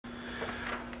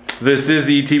This is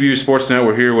the ETBU Sportsnet.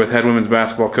 We're here with head women's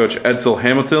basketball coach Edsel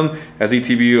Hamilton as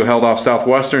ETBU held off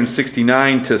Southwestern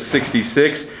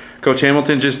 69-66. Coach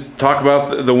Hamilton, just talk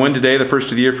about the win today, the first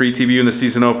of the year for ETBU in the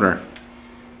season opener.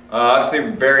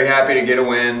 Obviously, very happy to get a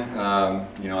win.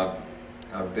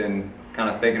 I've been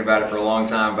kind of thinking about it for a long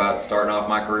time about starting off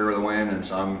my career with a win, and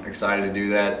so I'm excited to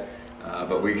do that.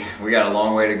 But we got a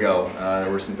long way to go.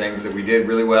 There were some things that we did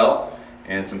really well,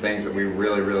 and some things that we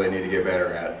really need to get better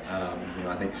at.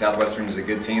 I think Southwestern is a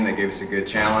good team. They gave us a good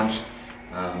challenge,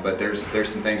 but there's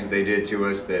some things that they did to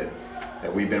us that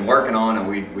we've been working on, and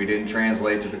we didn't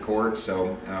translate to the court.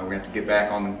 So we have to get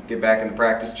back in the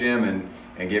practice gym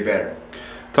and get better.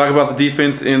 Talk about the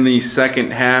defense in the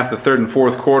second half, the third and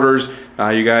fourth quarters.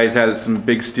 You guys had some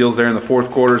big steals there in the fourth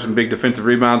quarter, some big defensive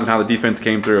rebounds, and how the defense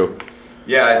came through.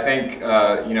 Yeah, I think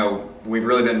we've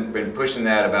really been pushing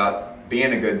that about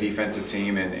being a good defensive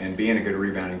team and being a good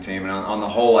rebounding team. And on the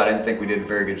whole, I didn't think we did a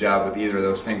very good job with either of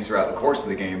those things throughout the course of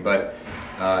the game. But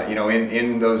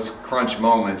in those crunch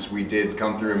moments, we did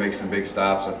come through and make some big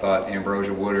stops. I thought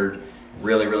Ambrosia Woodard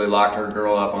really locked her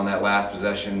girl up on that last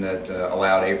possession that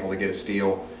allowed April to get a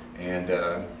steal. And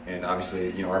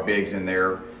obviously, our bigs in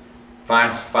there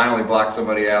finally blocked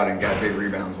somebody out and got big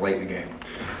rebounds late in the game.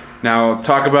 Now,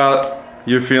 talk about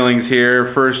your feelings here.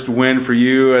 First win for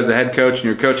you as a head coach in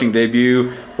your coaching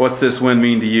debut. What's this win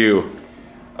mean to you?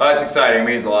 It's exciting. It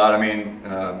means a lot. I mean,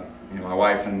 my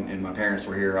wife and my parents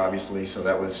were here, obviously, so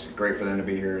that was great for them to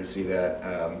be here to see that.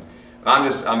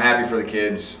 I'm happy for the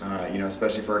kids,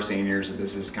 especially for our seniors, that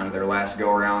this is kind of their last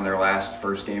go-around, their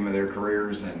first game of their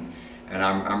careers, and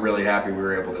I'm really happy we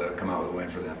were able to come out with a win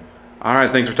for them. All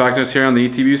right, thanks for talking to us here on the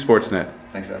ETBU Sportsnet.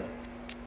 Thanks, Ed.